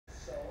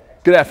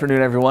Good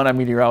afternoon, everyone. I'm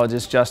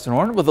meteorologist Justin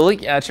Horn with a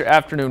look at your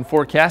afternoon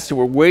forecast. So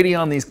we're waiting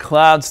on these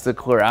clouds to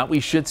clear out. We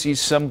should see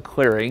some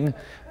clearing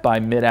by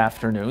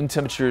mid-afternoon.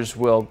 Temperatures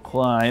will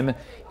climb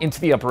into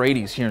the upper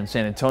 80s here in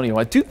San Antonio.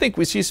 I do think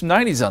we see some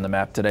 90s on the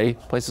map today,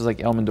 places like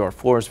Elmendorf,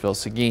 Floresville,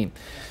 Seguin.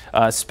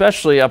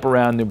 Especially up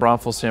around New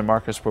Braunfels, San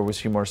Marcos, where we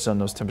see more sun,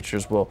 those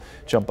temperatures will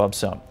jump up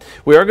some.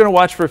 We are going to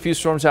watch for a few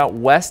storms out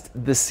west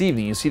this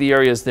evening. You see the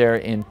areas there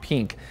in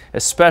pink,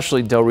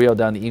 especially Del Rio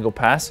down the Eagle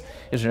Pass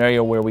is an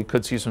area where we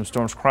could see some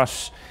storms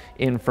cross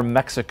in from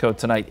Mexico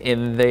tonight,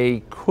 and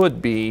they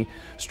could be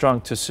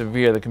strong to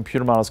severe. The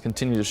computer models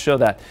continue to show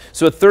that.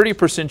 So a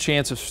 30%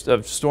 chance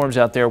of storms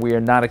out there. We are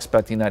not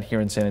expecting that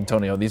here in San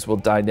Antonio. These will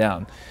die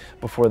down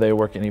before they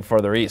work any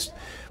further east.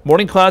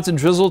 Morning clouds and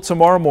drizzle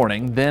tomorrow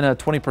morning, then a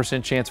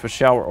 20% chance for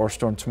shower or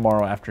storm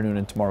tomorrow afternoon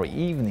and tomorrow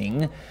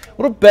evening. A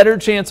little better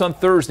chance on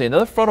Thursday.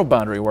 Another frontal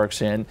boundary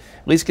works in,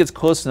 at least gets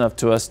close enough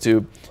to us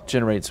to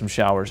generate some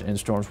showers and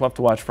storms. We'll have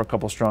to watch for a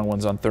couple strong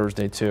ones on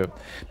Thursday too.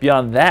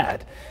 Beyond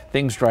that,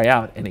 things dry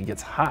out and it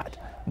gets hot.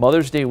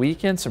 Mother's Day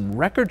weekend, some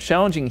record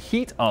challenging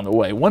heat on the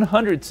way.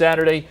 100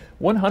 Saturday,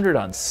 100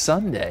 on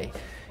Sunday.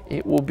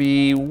 It will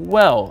be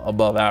well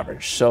above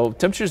average. So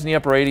temperatures in the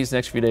upper 80s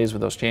next few days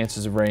with those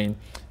chances of rain.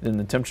 Then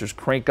the temperatures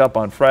crank up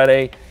on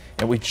Friday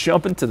and we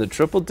jump into the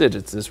triple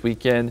digits this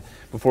weekend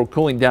before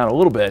cooling down a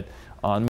little bit on